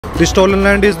The stolen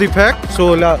land is the fact,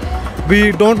 so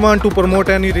we don't want to promote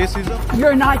any racism.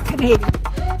 You're not Canadian.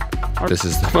 This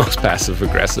is the most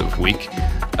passive-aggressive, weak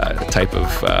type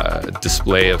of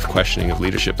display of questioning of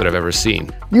leadership that I've ever seen.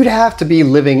 You'd have to be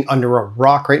living under a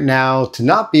rock right now to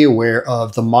not be aware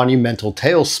of the monumental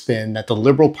tailspin that the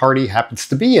Liberal Party happens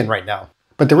to be in right now.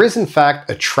 But there is in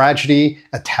fact a tragedy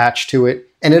attached to it,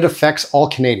 and it affects all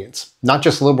Canadians, not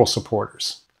just Liberal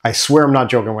supporters. I swear I'm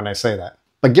not joking when I say that.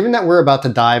 But given that we're about to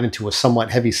dive into a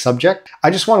somewhat heavy subject, I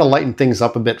just want to lighten things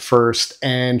up a bit first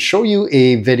and show you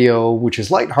a video which is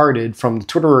lighthearted from the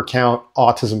Twitter account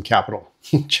Autism Capital.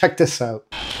 Check this out.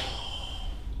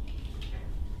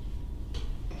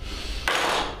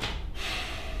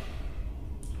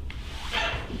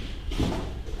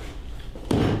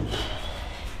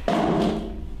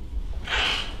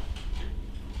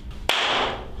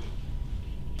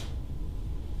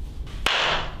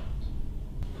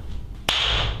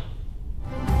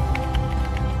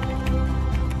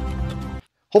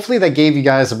 Hopefully that gave you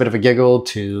guys a bit of a giggle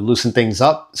to loosen things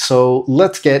up, so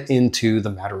let's get into the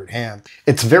matter at hand.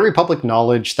 It's very public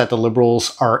knowledge that the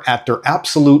Liberals are at their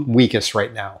absolute weakest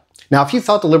right now. Now, if you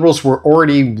thought the Liberals were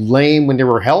already lame when they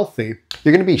were healthy,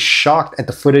 you're going to be shocked at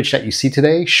the footage that you see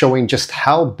today showing just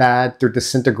how bad their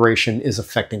disintegration is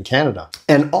affecting Canada.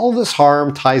 And all this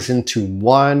harm ties into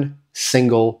one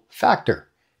single factor: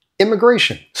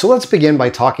 immigration. So let's begin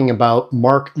by talking about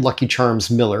Mark Lucky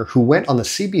Charms Miller, who went on the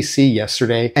CBC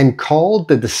yesterday and called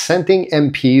the dissenting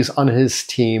MPs on his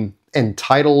team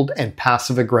entitled and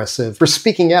passive-aggressive for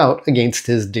speaking out against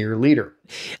his dear leader.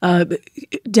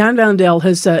 Dan Vandel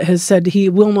has said he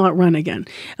will not run again.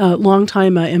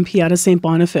 Longtime MP out of St.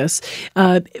 Boniface.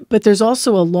 But there's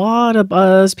also a lot of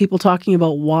buzz, people talking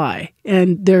about why.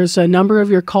 And there's a number of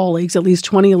your colleagues, at least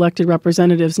 20 elected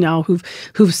representatives now,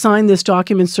 who've signed this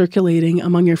document circulating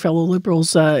among your fellow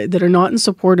Liberals that are not in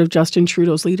support of Justin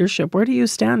Trudeau's leadership. Where do you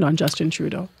stand on Justin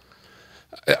Trudeau?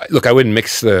 Look, I wouldn't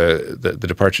mix the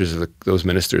departures of those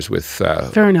ministers with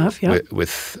fair enough, yeah,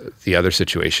 with the other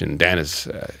situation. Dan has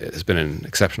been an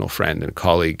exceptional friend and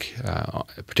colleague,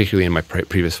 particularly in my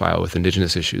previous file with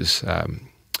Indigenous issues.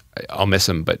 I'll miss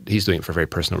him, but he's doing it for very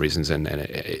personal reasons, and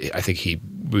I think he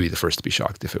would be the first to be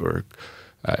shocked if it were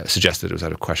suggested it was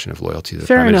out of question of loyalty to the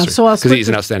Prime Minister. Because he's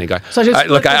an outstanding guy. So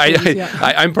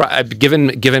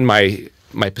given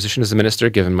my position as a minister,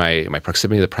 given my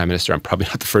proximity to the Prime Minister, I'm probably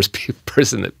not the first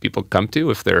person that people come to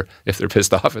if they're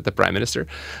pissed off at the Prime Minister.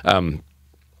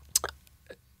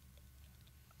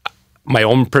 My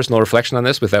own personal reflection on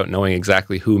this, without knowing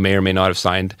exactly who may or may not have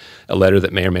signed a letter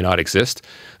that may or may not exist,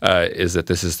 is that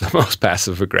this is the most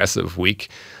passive-aggressive, weak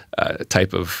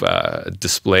type of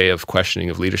display of questioning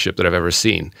of leadership that I've ever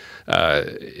seen.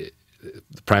 The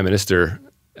Prime Minister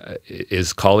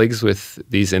is colleagues with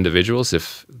these individuals,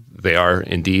 if they are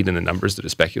indeed in the numbers that are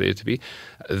speculated to be.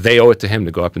 They owe it to him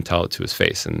to go up and tell it to his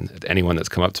face. And anyone that's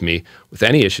come up to me with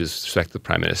any issues with respect to the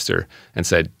Prime Minister and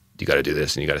said, you got to do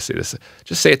this and you got to say this,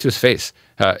 just say it to his face.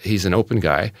 He's an open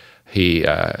guy. He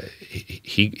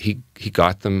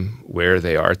got them where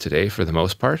they are today for the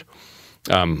most part.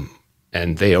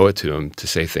 And they owe it to him to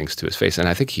say things to his face. And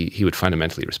I think he would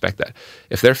fundamentally respect that.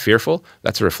 If they're fearful,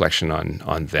 that's a reflection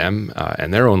on them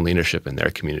and their own leadership in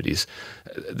their communities.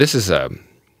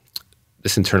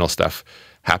 This internal stuff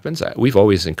happens. We've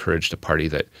always encouraged a party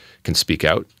that can speak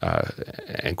out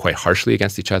and quite harshly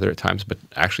against each other at times, but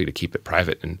actually to keep it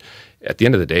private. And at the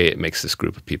end of the day, it makes this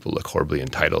group of people look horribly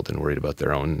entitled and worried about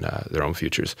their own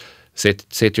futures. Say it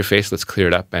to your face. Let's clear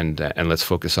it up and let's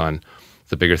focus on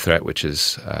the bigger threat, which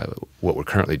is what we're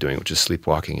currently doing, which is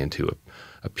sleepwalking into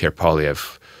a Pierre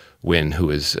Poilievre win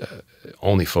who is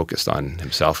only focused on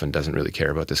himself and doesn't really care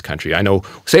about this country. I know,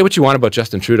 say what you want about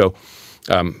Justin Trudeau.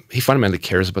 He fundamentally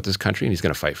cares about this country and he's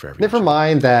going to fight for everyone. Never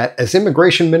mind that as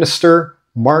immigration minister,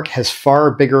 Mark has far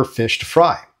bigger fish to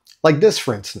fry. Like this,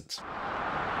 for instance.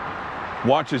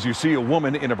 Watch as you see a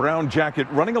woman in a brown jacket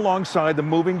running alongside the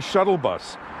moving shuttle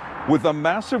bus, with a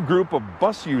massive group of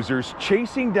bus users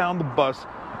chasing down the bus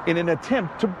in an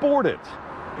attempt to board it.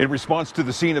 In response to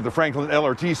the scene of the Franklin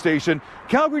LRT station,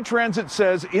 Calgary Transit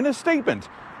says in a statement,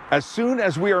 as soon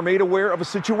as we are made aware of a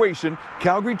situation,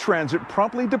 Calgary Transit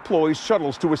promptly deploys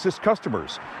shuttles to assist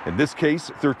customers. In this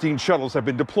case, 13 shuttles have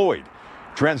been deployed.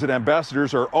 Transit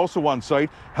ambassadors are also on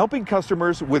site, helping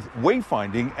customers with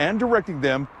wayfinding and directing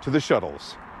them to the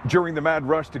shuttles. During the mad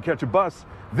rush to catch a bus,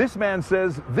 this man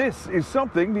says this is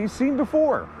something he's seen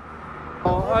before.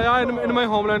 In my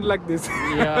homeland like this.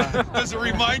 Yeah. Does it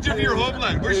remind you of your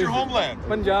homeland? Where's your homeland?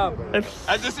 Punjab. And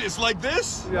this is like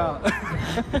this? Yeah.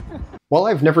 While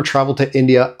I've never traveled to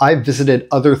India, I've visited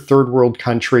other third world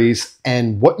countries,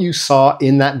 and what you saw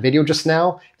in that video just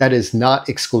now, that is not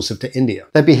exclusive to India.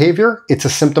 That behavior, it's a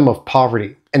symptom of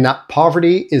poverty. And that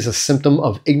poverty is a symptom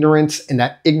of ignorance, and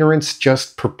that ignorance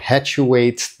just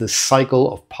perpetuates the cycle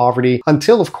of poverty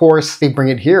until, of course, they bring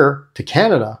it here to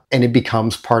Canada and it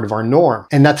becomes part of our norm.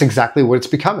 And that's exactly what it's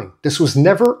becoming. This was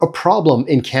never a problem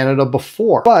in Canada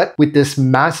before, but with this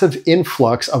massive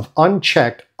influx of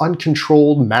unchecked,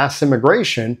 uncontrolled mass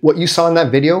immigration, what you saw in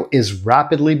that video is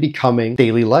rapidly becoming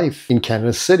daily life in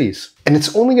Canada's cities. And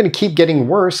it's only going to keep getting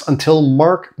worse until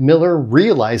Mark Miller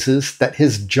realizes that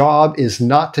his job is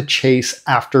not to chase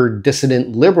after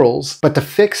dissident liberals, but to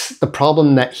fix the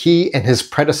problem that he and his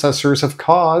predecessors have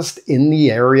caused in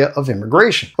the area of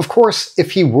immigration. Of course,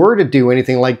 if he were to do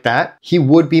anything like that, he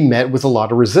would be met with a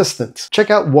lot of resistance.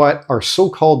 Check out what our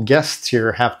so-called guests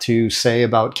here have to say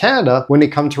about Canada when they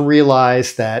come to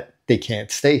realize that they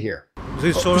can't stay here.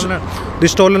 The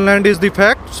stolen land is the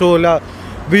fact. So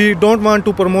we don't want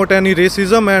to promote any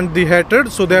racism and the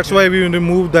hatred, so that's why we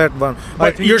removed that one.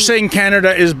 But you're saying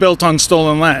Canada is built on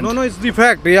stolen land? No, it's the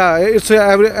fact. Yeah, it's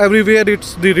everywhere.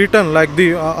 It's the written, like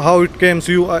the how it came.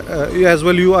 So you as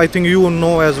well. I think you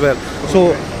know as well.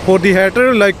 So for the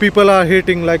hater, like people are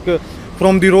hating like.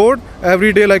 From the road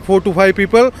every day, like 4 to 5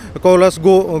 people call us,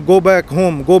 go back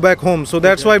home. So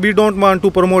that's why we don't want to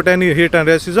promote any hate and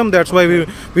racism. That's why we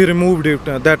removed it.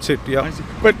 That's it. Yeah.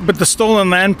 But the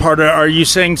stolen land part, are you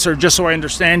saying, sir, just so I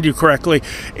understand you correctly,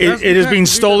 it is being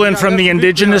stolen from the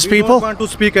indigenous people? We don't want to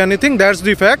speak anything. That's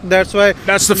the fact. That's why.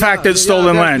 That's the fact that it's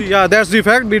stolen land. Yeah, that's the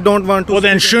fact. We don't want to. Well,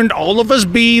 then shouldn't all of us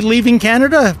be leaving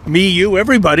Canada? Me, you,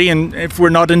 everybody, and if we're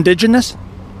not indigenous?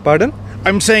 Pardon?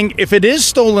 I'm saying if it is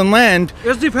stolen land,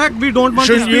 it's the fact. We don't want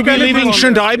shouldn't you be leaving?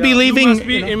 Shouldn't I be leaving? You must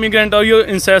be immigrant, or your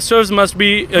ancestors must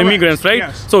be immigrants, right?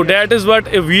 Yes. So that is what,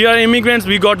 if we are immigrants,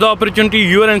 we got the opportunity.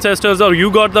 Your ancestors or you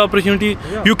got the opportunity.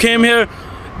 Yeah. You came here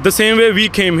the same way we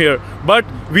came here, but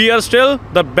we are still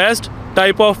the best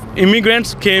type of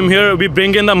immigrants. Came here, we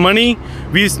bring in the money,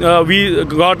 we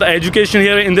got the education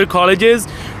here in their colleges,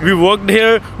 we worked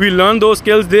here, we learned those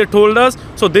skills they told us.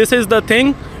 So this is the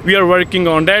thing we are working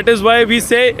on. That is why we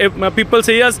say, if people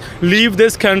say us leave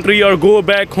this country or go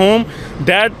back home,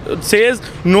 that says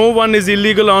no one is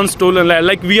illegal on stolen land.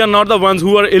 Like, we are not the ones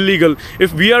who are illegal.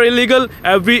 If we are illegal,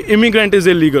 every immigrant is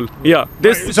illegal. Yeah.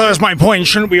 So that's my point.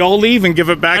 Shouldn't we all leave and give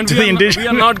it back to the indigenous? We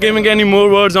are not giving any more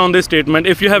words on this statement.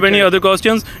 If you have any other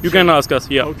questions, you can ask us.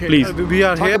 Yeah, please. We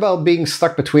are Talk here. about being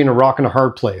stuck between a rock and a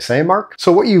hard place, eh, Mark?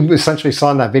 So what you essentially saw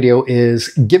in that video is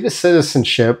give us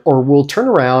citizenship or we'll turn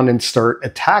around and start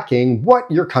attacking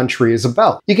what your country is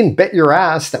about. You can bet your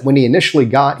ass that when he initially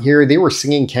got here, they were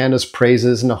singing Canada's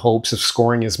praises in the hopes of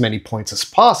scoring as many points as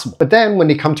possible. But then when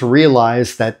they come to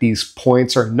realize that these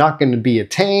points are not going to be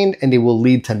attained and they will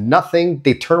lead to nothing,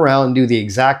 they turn around and do the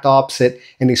exact opposite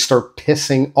and they start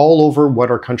pissing all over what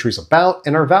our country's about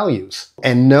and our values.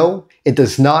 And no, it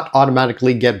does not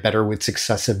automatically get better with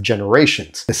successive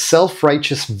generations. The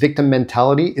self-righteous victim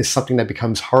mentality is something that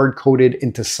becomes hard-coded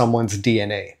into someone's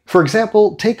DNA. For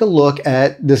example, take a look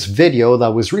at this video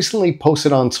that was recently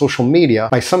posted on social media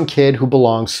by some kid who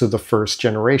belongs to the first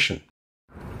generation.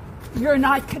 You're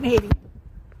not Canadian.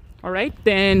 All right,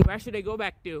 then where should I go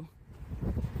back to?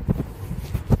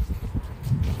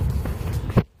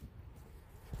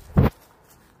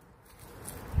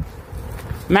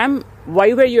 Ma'am,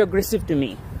 why were you aggressive to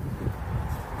me?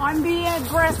 I'm being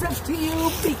aggressive to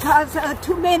you because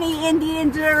too many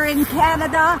Indians are in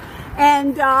Canada,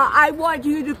 and I want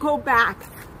you to go back.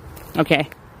 Okay.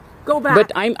 Go back.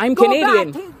 But I'm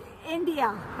Canadian. Go back to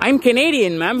India. I'm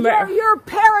Canadian, ma'am. Your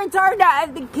parents are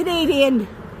not Canadian.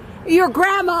 Your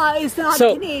grandma is not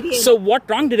Canadian. So what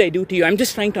wrong did I do to you? I'm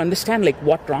just trying to understand, like,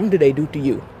 what wrong did I do to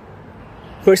you?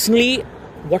 Personally,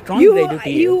 what wrong did I do to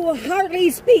you? You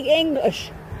hardly speak English.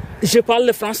 Je parle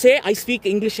le français. I speak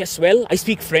English as well. I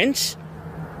speak French.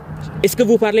 Est-ce que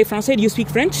vous parlez français? Do you speak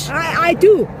French? I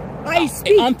do. I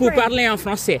speak On peut French. parler en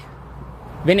français.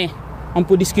 Venez, on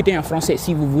peut discuter en français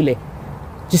si vous voulez.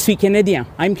 Je suis Canadien.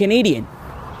 I'm Canadian.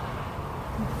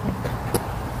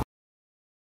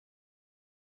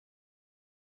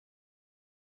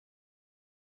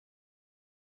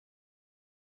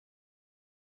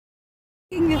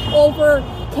 Over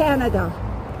Canada.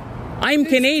 I'm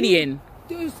Canadian.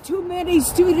 There's too many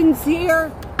students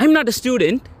here. I'm not a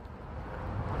student.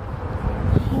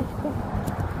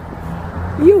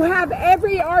 You have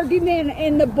every argument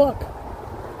in the book.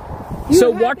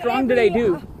 So what wrong did I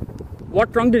do?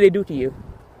 What wrong did I do to you?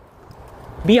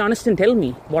 Be honest and tell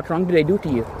me, what wrong did I do to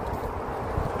you?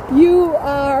 You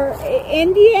are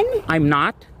Indian? I'm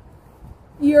not.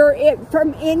 You're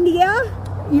from India?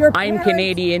 I'm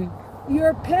Canadian.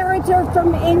 Your parents are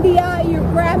from India. Your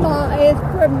grandma is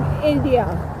from India.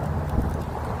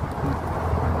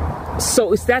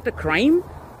 So is that a crime?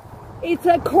 It's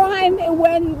a crime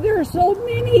when there's so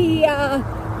many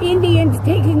Indians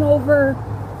taking over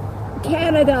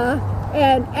Canada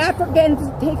and Africans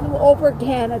taking over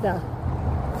Canada.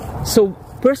 So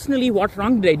personally, what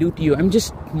wrong did I do to you? I'm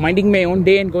just minding my own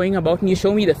day and going about, and you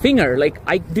show me the finger. Like,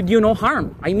 I did you no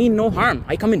harm. I mean no harm.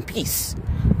 I come in peace.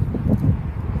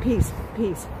 Peace,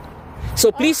 peace.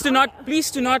 So please do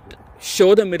not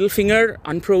show the middle finger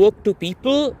unprovoked to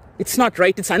people. It's not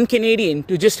right. It's un-Canadian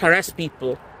to just harass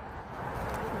people.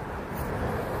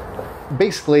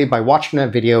 Basically, by watching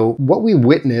that video, what we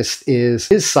witnessed is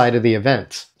his side of the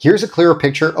event. Here's a clearer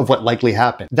picture of what likely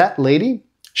happened. That lady,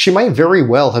 she might very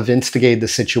well have instigated the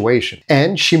situation,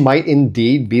 and she might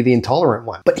indeed be the intolerant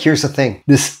one. But here's the thing,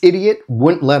 this idiot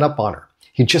wouldn't let up on her.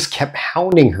 He just kept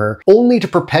hounding her, only to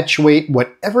perpetuate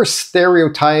whatever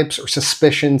stereotypes or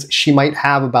suspicions she might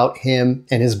have about him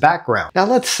and his background. Now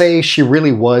let's say she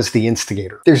really was the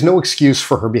instigator. There's no excuse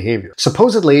for her behavior.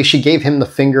 Supposedly, she gave him the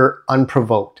finger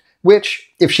unprovoked, which,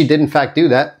 if she did in fact do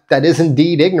that, that is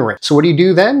indeed ignorant. So what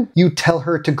do then? You tell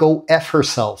her to go F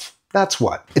herself. That's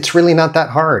what. It's really not that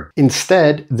hard.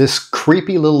 Instead, this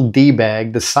creepy little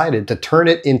D-bag decided to turn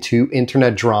it into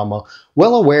internet drama,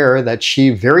 well aware that she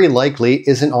very likely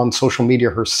isn't on social media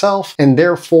herself and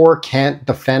therefore can't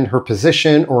defend her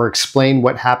position or explain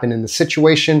what happened in the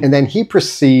situation, and then he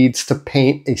proceeds to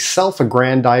paint a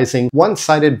self-aggrandizing,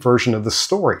 one-sided version of the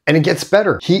story. And it gets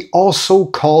better. He also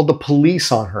called the police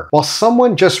on her. While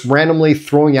someone just randomly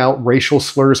throwing out racial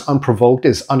slurs unprovoked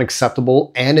is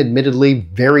unacceptable and admittedly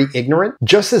very ignorant,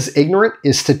 just as ignorant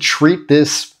is to treat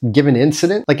this given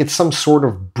incident like it's some sort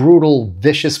of brutal,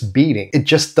 vicious beating. It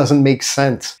just doesn't make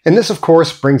sense. And this, of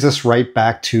course, brings us right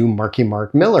back to Marky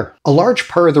Mark Miller. A large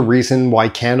part of the reason why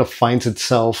Canada finds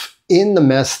itself in the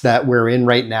mess that we're in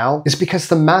right now is because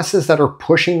the masses that are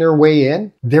pushing their way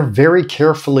in, they're very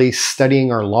carefully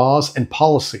studying our laws and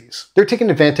policies. They're taking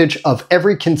advantage of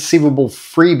every conceivable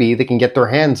freebie they can get their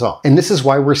hands on. And this is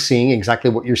why we're seeing exactly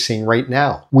what you're seeing right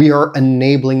now. We are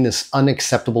enabling this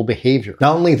unacceptable behavior.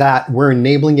 Not only that, we're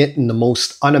enabling it in the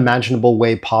most unimaginable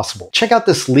way possible. Check out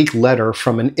this leaked letter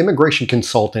from an immigration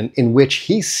consultant in which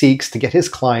he seeks to get his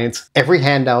clients every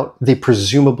handout they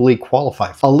presumably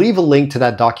qualify for. I'll leave a link to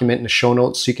that document in the show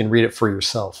notes so you can read it for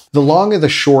yourself. The long and the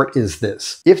short is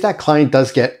this. If that client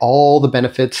does get all the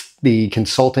benefits the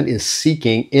consultant is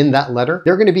seeking in that letter,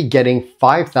 they're going to be getting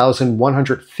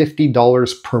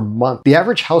 $5,150 per month. The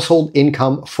average household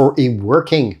income for a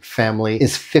working family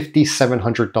is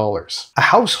 $5,700. A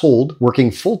household working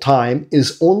full-time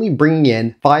is only bringing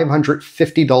in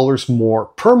 $550 more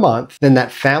per month than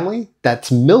that family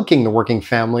that's milking the working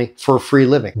family for a free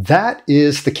living. That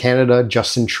is the Canada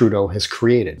Justin Trudeau has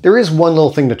created. There is one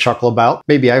little thing to chuckle about.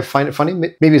 Maybe I find it funny.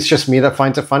 Maybe it's just me that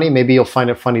finds it funny. Maybe you'll find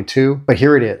it funny too. But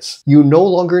here it is. You no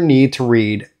longer need to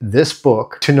read this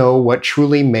book to know what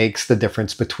truly makes the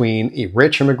difference between a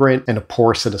rich immigrant and a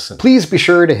poor citizen. Please be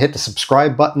sure to hit the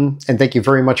subscribe button, and thank you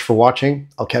very much for watching.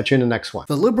 I'll catch you in the next one.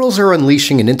 The Liberals are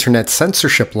unleashing an internet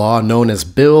censorship law known as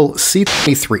Bill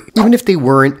C-23. Even if they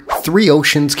weren't, Three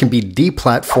Oceans can be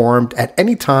deplatformed at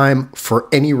any time for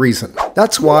any reason.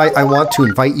 That's why I want to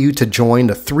invite you to join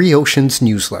the Three Oceans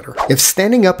newsletter. If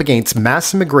standing up against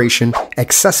mass immigration,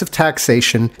 excessive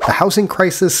taxation, the housing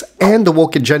crisis, and the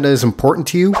woke agenda is important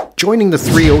to you, joining the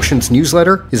Three Oceans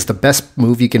newsletter is the best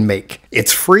move you can make.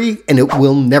 It's free and it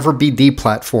will never be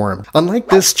deplatformed. Unlike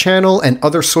this channel and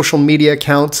other social media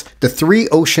accounts, the Three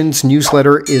Oceans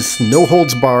newsletter is no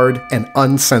holds barred and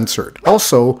uncensored.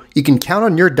 Also, you can count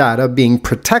on your data being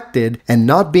protected and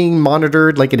not being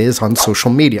monitored like it is on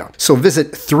social media. So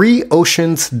visit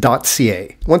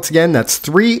 3oceans.ca. Once again, that's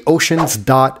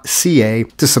 3oceans.ca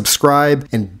to subscribe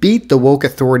and beat the woke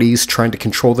authorities trying to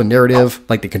control the narrative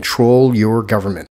like they control your government.